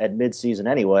trade at midseason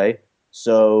anyway.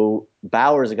 So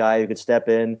Bauer is a guy who could step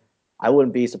in. I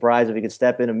wouldn't be surprised if he could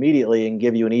step in immediately and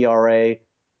give you an ERA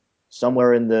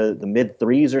somewhere in the mid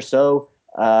threes or so,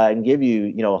 and give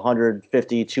you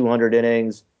 150, 200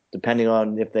 innings, depending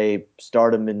on if they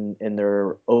start him in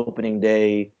their opening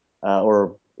day,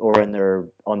 or in their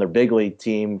on their big league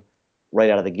team right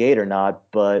out of the gate or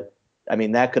not. But I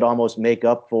mean, that could almost make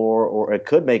up for, or it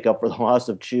could make up for the loss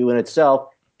of Chu in itself.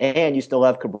 And you still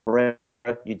have Cabrera.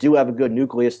 You do have a good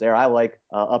nucleus there. I like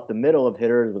up the middle of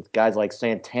hitters with guys like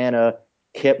Santana,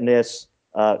 Kipnis.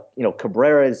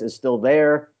 Cabrera is still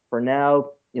there for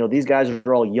now. These guys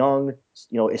are all young.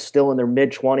 Is still in their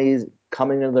mid 20s,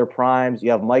 coming into their primes. You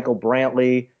have Michael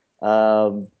Brantley.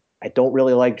 I don't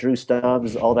really like Drew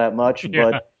Stubbs all that much,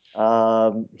 Yeah.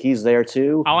 but he's there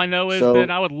too. All I know is that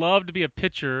I would love to be a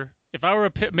pitcher. If I were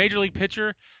a major league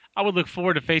pitcher, I would look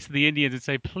forward to facing the Indians and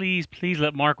say, please, please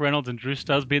let Mark Reynolds and Drew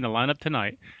Stubbs be in the lineup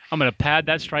tonight. I'm going to pad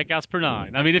that strikeouts per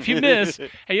 9. I mean, if you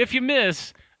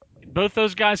miss, both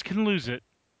those guys can lose it.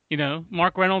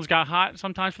 Mark Reynolds got hot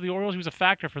sometimes for the Orioles. He was a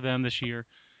factor for them this year.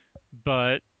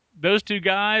 But those two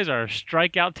guys are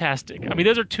strikeout-tastic. I mean,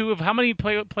 those are two of how many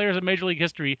players in Major League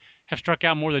history have struck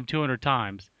out more than 200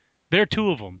 times? They're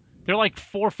two of them. They're like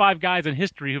 4 or 5 guys in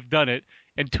history who've done it,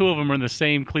 and 2 of them are in the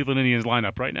same Cleveland Indians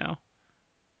lineup right now.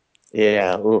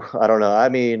 Yeah, I don't know. I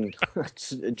mean,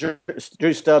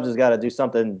 Drew Stubbs has got to do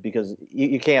something, because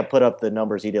you can't put up the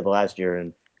numbers he did last year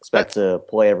and expect to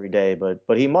play every day. But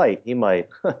he might.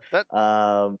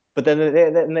 But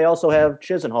then they also have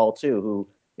Chisenhall too,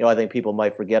 who I think people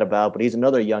might forget about. But he's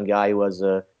another young guy who has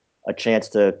a chance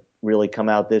to really come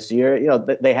out this year.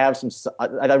 They have some.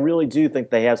 I really do think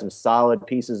they have some solid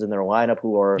pieces in their lineup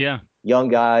who are young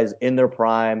guys in their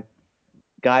prime,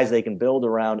 guys they can build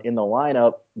around in the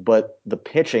lineup. But the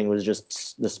pitching was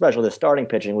especially the starting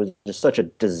pitching, was just such a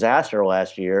disaster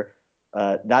last year.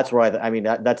 That's where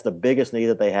that's the biggest need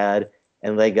that they had,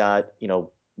 and they got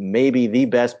maybe the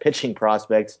best pitching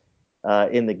prospects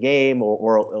in the game,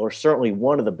 or certainly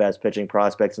one of the best pitching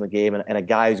prospects in the game, and a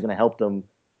guy who's going to help them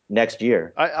next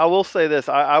year. I will say this.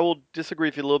 I will disagree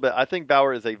with you a little bit. I think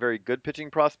Bauer is a very good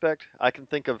pitching prospect. I can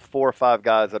think of 4 or 5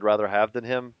 guys I'd rather have than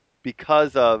him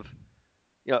because of,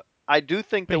 I do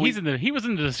think but that he was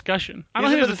in the discussion. I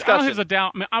don't think there's a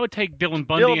doubt. I mean, I would take Dylan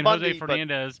Bundy and Jose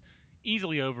Fernandez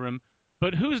easily over him.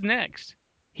 But who's next?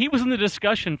 He was in the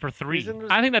discussion for 3.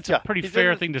 I think that's a pretty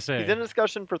fair thing to say. He's in the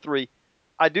discussion for 3.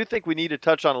 I do think we need to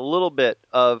touch on a little bit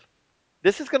of,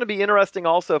 this is going to be interesting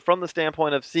also from the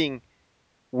standpoint of seeing,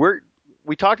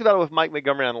 we talked about it with Mike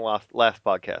Montgomery on the last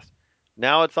podcast.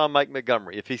 Now it's on Mike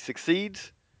Montgomery. If he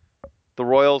succeeds, the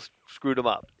Royals screwed him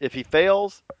up. If he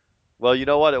fails, well, you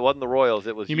know what? It wasn't the Royals.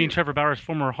 It was you. You mean Trevor Bauer's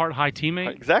former Hart High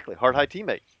teammate? Exactly, Hart High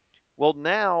teammate. Well,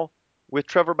 now with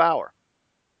Trevor Bauer,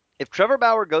 if Trevor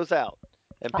Bauer goes out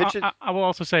and pitches, I will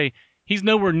also say he's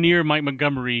nowhere near Mike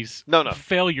Montgomery's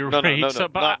failure rate. No. So,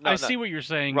 but I see what you're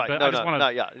saying. Right? But I just want to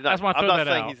I'm not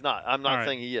saying out. he's not. I'm not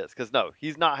saying he is, because no,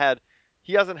 he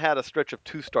hasn't had a stretch of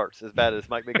 2 starts as bad as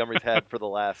Mike Montgomery's had for the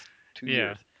last 2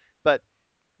 years. But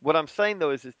what I'm saying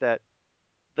though is that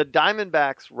the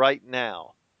Diamondbacks right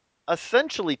now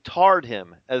essentially tarred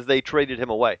him as they traded him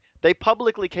away. They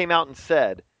publicly came out and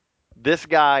said, this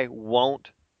guy won't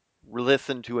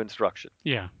listen to instruction.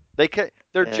 Yeah.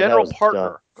 Their general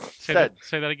partner said...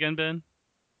 Say that again, Ben?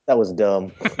 That was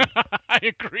dumb. I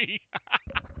agree.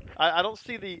 I don't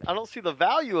see the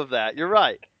value of that. You're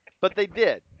right. But they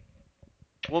did.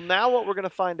 Well, now what we're going to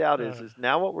find out is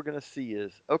now what we're going to see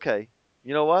is, okay,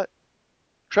 you know what?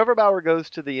 Trevor Bauer goes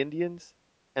to the Indians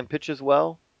and pitches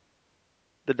well.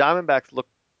 The Diamondbacks look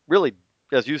really,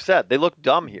 as you said, they look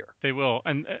dumb here. They will.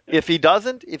 And if he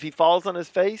doesn't, if he falls on his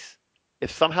face, if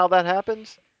somehow that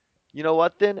happens, you know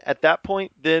what then? At that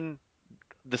point, then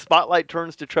the spotlight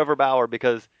turns to Trevor Bauer,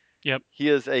 because he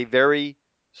is a very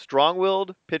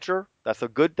strong-willed pitcher.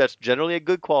 That's generally a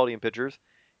good quality in pitchers.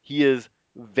 He is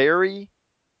very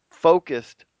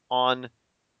focused on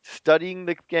studying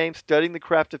the game, studying the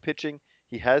craft of pitching.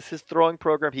 He has his throwing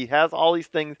program. He has all these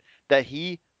things that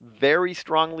he very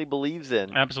strongly believes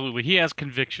in. Absolutely. He has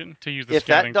conviction, to use the If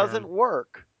scouting that doesn't term.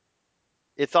 work,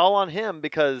 it's all on him,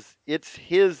 because it's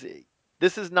his.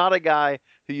 This is not a guy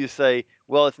who you say,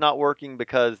 well, it's not working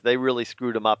because they really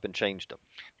screwed him up and changed him.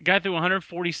 The guy threw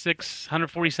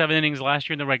 147 innings last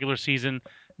year in the regular season,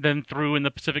 then threw in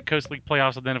the Pacific Coast League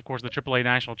playoffs, and then, of course, the AAA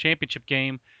National Championship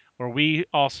game, where we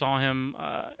all saw him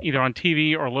either on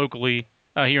TV or locally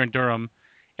here in Durham.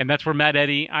 And that's where Matt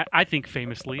Eddy, I think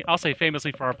famously, I'll say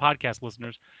famously for our podcast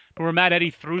listeners, but where Matt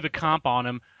Eddy threw the comp on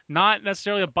him. Not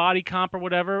necessarily a body comp or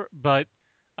whatever, but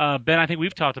Ben, I think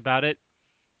we've talked about it.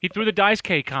 He threw the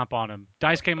Daisuke comp on him,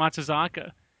 Daisuke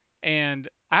Matsuzaka. And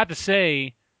I have to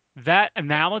say, that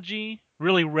analogy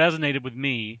really resonated with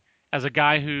me as a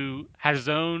guy who has his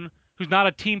own, who's not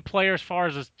a team player as far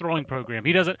as his throwing program.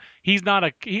 He's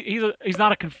not he's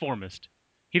not a conformist.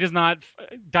 He does not,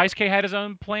 Daisuke had his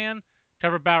own plan.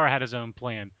 Trevor Bauer had his own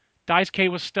plan.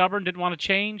 Daisuke was stubborn, didn't want to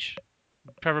change.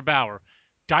 Trevor Bauer.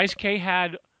 Daisuke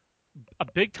had a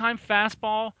big time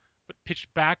fastball, but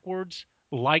pitched backwards,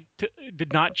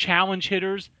 did not challenge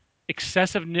hitters,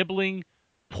 excessive nibbling,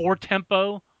 poor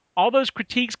tempo. All those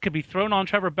critiques could be thrown on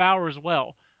Trevor Bauer as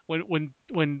well. When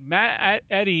Matt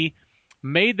Eddy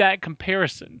made that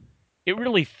comparison, it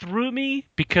really threw me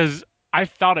because I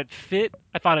thought it fit.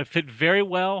 I thought it fit very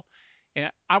well. And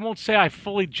I won't say I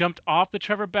fully jumped off the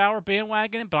Trevor Bauer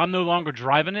bandwagon, but I'm no longer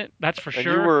driving it. That's for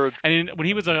sure. And when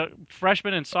he was a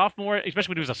freshman and sophomore,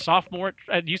 especially when he was a sophomore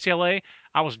at UCLA,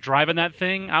 I was driving that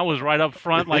thing. I was right up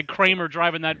front, like Kramer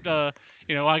driving that.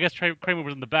 I guess Kramer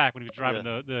was in the back when he was driving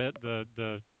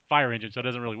the fire engine, so it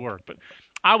doesn't really work. But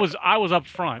I was up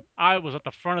front. I was at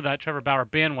the front of that Trevor Bauer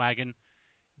bandwagon.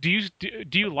 Do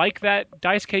you like that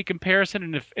Daisuke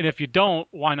comparison? And if you don't,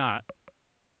 why not?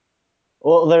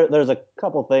 Well, there's a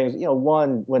couple things.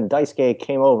 One, when Daisuke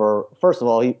came over, first of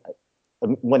all,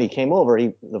 when he came over,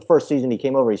 the first season he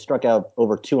came over, he struck out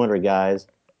over 200 guys.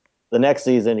 The next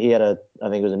season, he had I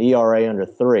think it was an ERA under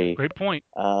 3. Great point.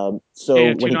 So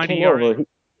when he came over,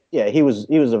 he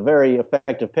was a very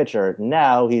effective pitcher.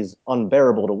 Now he's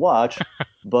unbearable to watch,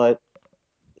 but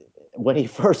when he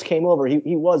first came over,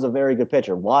 he was a very good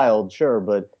pitcher. Wild, sure,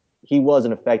 but he was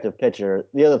an effective pitcher.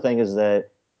 The other thing is that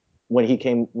when he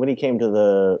came to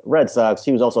the Red Sox,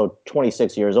 he was also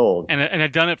 26 years old, and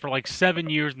had done it for like 7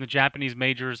 years in the Japanese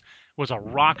majors. Was a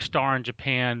rock star in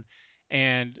Japan,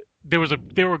 and there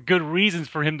were good reasons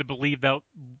for him to believe that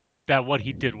what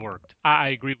he did worked. I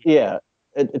agree with you. Yeah,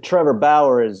 Trevor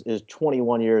Bauer is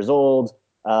 21 years old.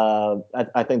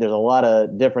 I think there's a lot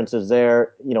of differences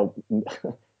there.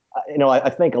 I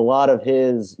think a lot of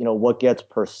his, what gets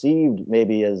perceived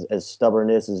maybe as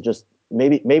stubbornness is just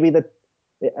maybe that.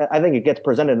 I think it gets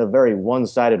presented in a very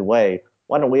one-sided way.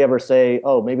 Why don't we ever say,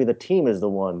 oh, maybe the team is the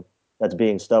one that's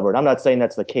being stubborn? I'm not saying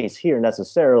that's the case here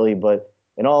necessarily, but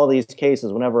in all these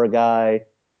cases, whenever a guy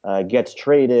gets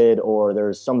traded or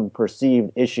there's some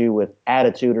perceived issue with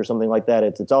attitude or something like that,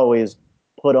 it's always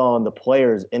put on the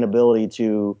player's inability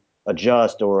to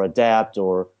adjust or adapt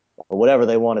or whatever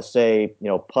they want to say,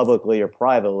 publicly or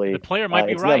privately. The player might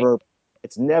be right.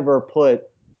 It's never put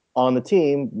on the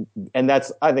team, and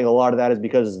I think a lot of that is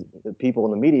because the people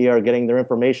in the media are getting their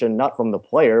information not from the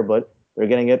player, but they're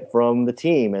getting it from the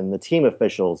team and the team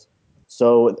officials.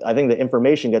 So I think the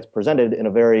information gets presented in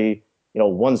a very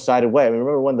one-sided way. I mean,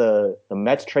 remember when the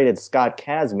Mets traded Scott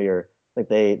Kazmir? I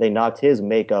think they knocked his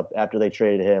makeup after they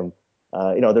traded him.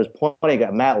 There's plenty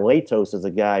of Matt Latos is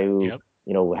a guy who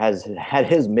has had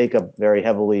his makeup very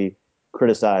heavily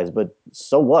criticized, but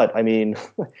so what? I mean,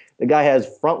 the guy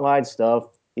has frontline stuff.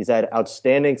 He's had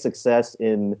outstanding success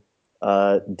in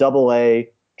AA,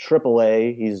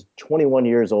 AAA. He's 21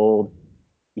 years old.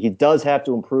 He does have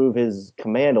to improve his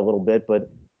command a little bit, but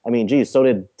I mean, geez, so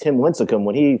did Tim Lincecum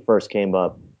when he first came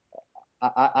up.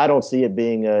 I don't see it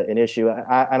being an issue,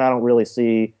 and I don't really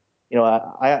see.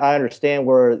 I understand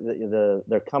where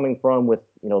they're coming from with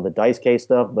the Daisuke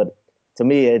stuff, but to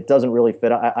me, it doesn't really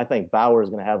fit. I think Bauer is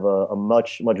going to have a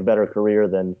much better career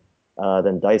than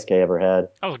Daisuke ever had.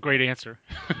 That was a great answer.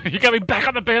 You got me back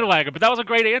on the bandwagon, but that was a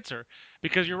great answer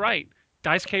because you're right.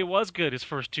 Daisuke was good his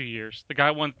first 2 years. The guy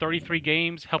won 33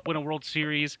 games, helped win a World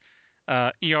Series.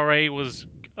 ERA was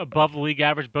above the league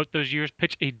average both those years.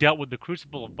 He dealt with the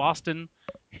crucible of Boston,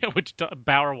 which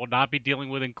Bauer will not be dealing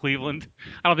with in Cleveland.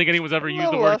 I don't think anyone's ever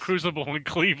used the word crucible in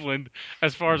Cleveland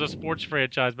as far as a sports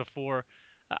franchise before.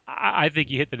 I think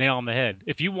you hit the nail on the head.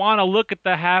 If you want to look at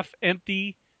the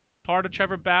half-empty part of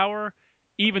Trevor Bauer,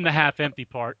 even the half-empty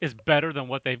part is better than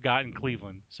what they've got in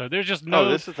Cleveland. So there's just no. Oh,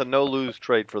 this is a no-lose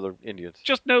trade for the Indians.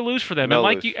 Just no lose for them. No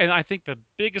and lose. And I think the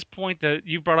biggest point that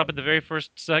you brought up at the very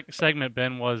first segment,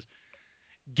 Ben, was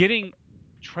getting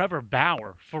Trevor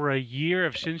Bauer for a year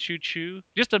of Shin-Soo Choo.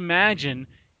 Just imagine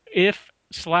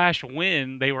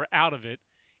if/when they were out of it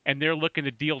and they're looking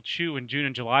to deal Choo in June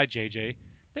and July, JJ.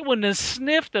 They wouldn't have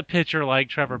sniffed a pitcher like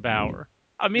Trevor Bauer.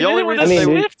 I mean, they would have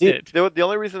sniffed it. The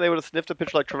only reason they would have sniffed a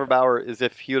pitcher like Trevor Bauer is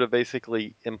if he would have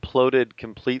basically imploded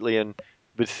completely and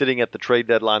but sitting at the trade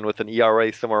deadline with an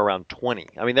ERA somewhere around 20.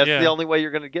 I mean, that's the Yeah, only way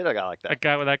you're going to get a guy like a that.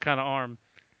 guy with that kind of arm.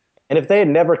 And if they had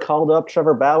never called up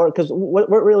Trevor Bauer, because what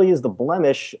really is the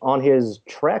blemish on his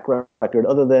track record,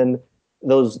 other than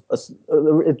those,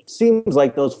 it seems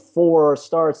like those 4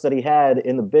 starts that he had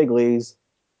in the big leagues,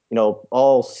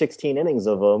 all 16 innings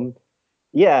of them.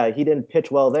 Yeah, he didn't pitch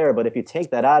well there, but if you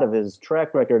take that out of his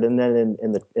track record, and then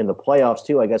in the playoffs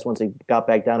too, I guess once he got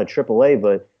back down to AAA,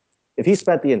 but if he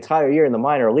spent the entire year in the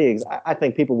minor leagues, I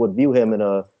think people would view him in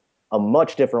a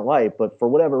much different light. But for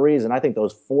whatever reason, I think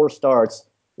those 4 starts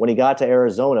when he got to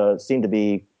Arizona seemed to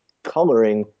be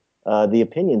coloring the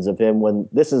opinions of him, when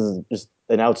this is just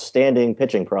an outstanding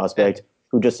pitching prospect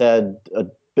who just had a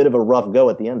bit of a rough go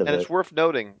at the end of And it. it's worth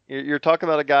noting, you're talking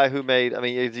about a guy who made, I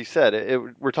mean, as you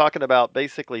said, we're talking about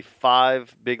basically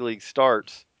 5 big league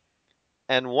starts,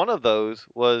 and one of those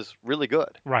was really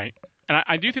good. Right. And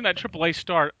I do think that AAA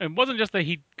start, it wasn't just that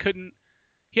he couldn't,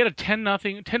 he had a 10-1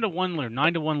 lead,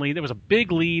 9-1 lead. There was a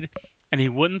big lead, and he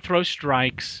wouldn't throw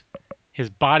strikes. His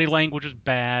body language was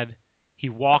bad. He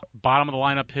walked bottom of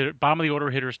the order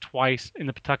hitters twice in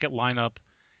the Pawtucket lineup,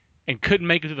 and couldn't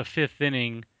make it to the 5th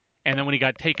inning. And then when he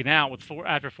got taken out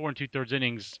after 4 2/3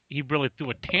 innings, he really threw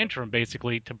a tantrum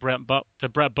basically to Brett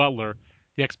Butler,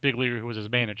 the ex big leaguer who was his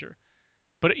manager.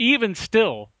 But even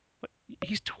still,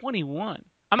 he's 21.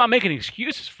 I'm not making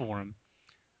excuses for him.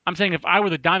 I'm saying if I were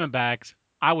the Diamondbacks,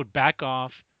 I would back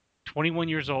off. 21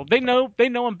 years old. They know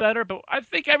him better, but I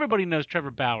think everybody knows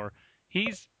Trevor Bauer.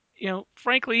 He's,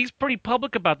 frankly, he's pretty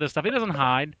public about this stuff. He doesn't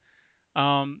hide.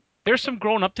 There's some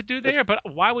growing up to do there, but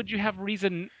why would you have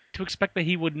reason to expect that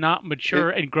he would not mature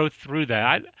and grow through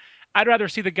that? I'd rather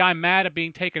see the guy mad at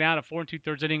being taken out of 4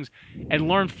 2/3 innings and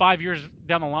learn 5 years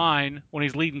down the line when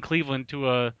he's leading Cleveland to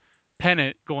a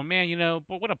pennant, going, man,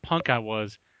 but what a punk I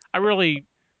was.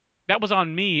 That was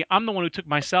on me. I'm the one who took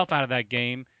myself out of that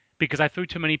game because I threw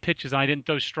too many pitches and I didn't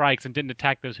throw strikes and didn't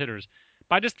attack those hitters.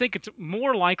 But I just think it's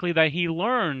more likely that he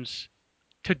learns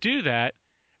to do that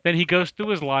than he goes through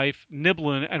his life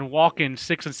nibbling and walking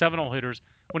 6 and 7 hole hitters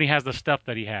when he has the stuff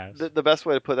that he has. The best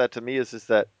way to put that to me is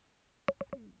that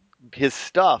his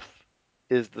stuff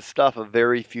is the stuff of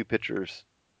very few pitchers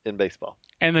in baseball.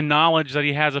 And the knowledge that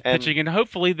he has of pitching, and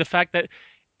hopefully the fact that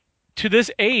to this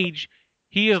age,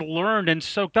 he has learned and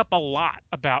soaked up a lot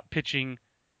about pitching.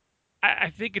 I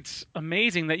think it's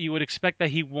amazing that you would expect that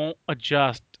he won't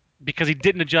adjust because he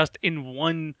didn't adjust in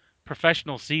one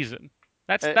professional season.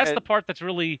 That's the part that's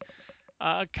really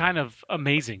kind of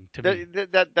amazing to me.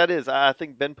 That is, I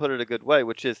think Ben put it a good way,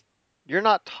 which is you're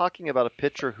not talking about a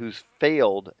pitcher who's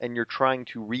failed and you're trying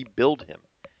to rebuild him.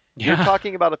 You're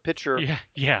talking about a pitcher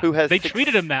who has. They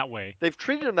treated him that way. They've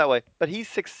treated him that way, but he's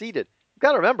succeeded. You've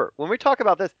got to remember, when we talk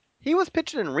about this, he was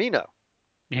pitching in Reno.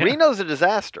 Yeah. Reno's a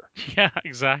disaster. Yeah,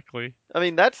 exactly. I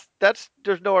mean, that's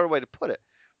there's no other way to put it.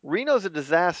 Reno's a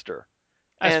disaster.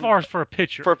 As far as for a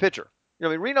pitcher. For a pitcher. I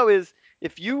mean, Reno is,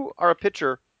 if you are a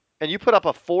pitcher and you put up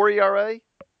a 4 ERA,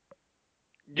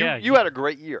 you had a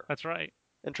great year. That's right.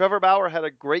 And Trevor Bauer had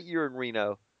a great year in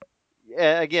Reno.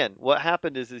 Again, what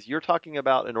happened is you're talking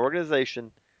about an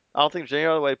organization, I don't think there's any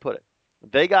other way to put it.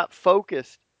 They got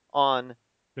focused on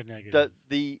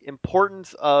the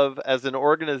importance of, as an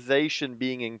organization,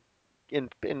 being in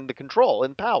the control,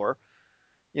 in power.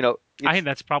 I think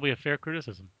that's probably a fair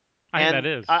criticism. I think that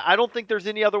is. I don't think there's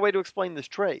any other way to explain this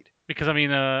trade. Because I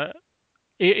mean,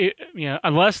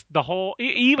 unless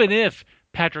even if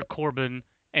Patrick Corbin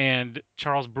and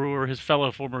Charles Brewer, his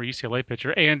fellow former UCLA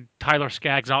pitcher, and Tyler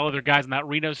Skaggs, all other guys on that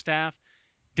Reno staff,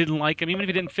 didn't like him, even if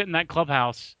he didn't fit in that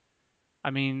clubhouse, I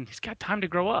mean, he's got time to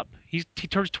grow up. He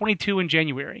turns 22 in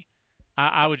January.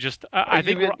 I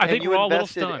think we're all a little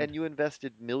stunned. And you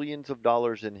invested millions of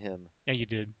dollars in him. Yeah, you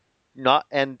did.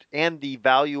 And the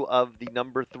value of the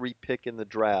number 3 pick in the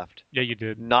draft. Yeah, you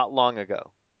did. Not long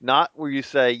ago. Not where you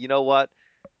say, you know what,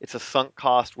 it's a sunk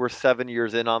cost. We're 7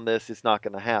 years in on this. It's not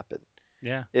going to happen.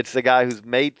 Yeah. It's the guy who's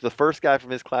made the first guy from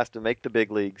his class to make the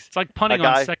big leagues. It's like punting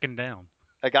on second down.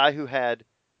 A guy who has,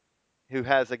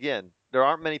 again, there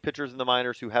aren't many pitchers in the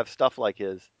minors who have stuff like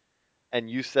his. And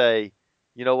you say,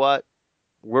 you know what,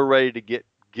 we're ready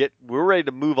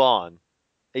to move on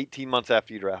 18 months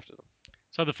after you drafted him.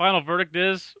 So the final verdict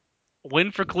is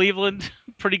win for Cleveland,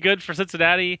 pretty good for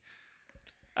Cincinnati.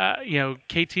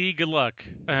 KT, good luck.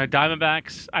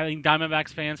 Diamondbacks, I think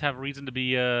Diamondbacks fans have reason to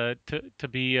be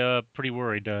pretty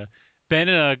worried. Ben,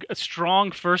 a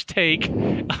strong first take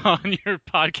on your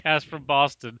podcast from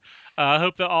Boston. I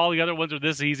hope that all the other ones are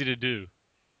this easy to do.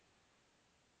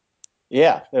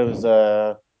 Yeah, it was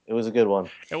a good one.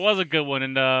 It was a good one,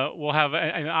 and we'll have,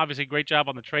 and obviously, great job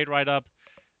on the trade write-up.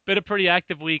 been a pretty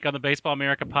active week on the Baseball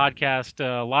America podcast.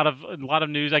 A lot of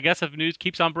news. I guess if news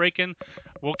keeps on breaking,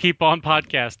 we'll keep on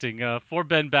podcasting. For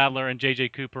Ben Badler and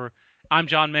JJ Cooper, I'm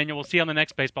John Manuel. We'll see you on the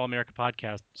next Baseball America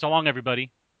podcast. So long,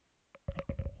 everybody.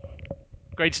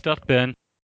 Great stuff, Ben.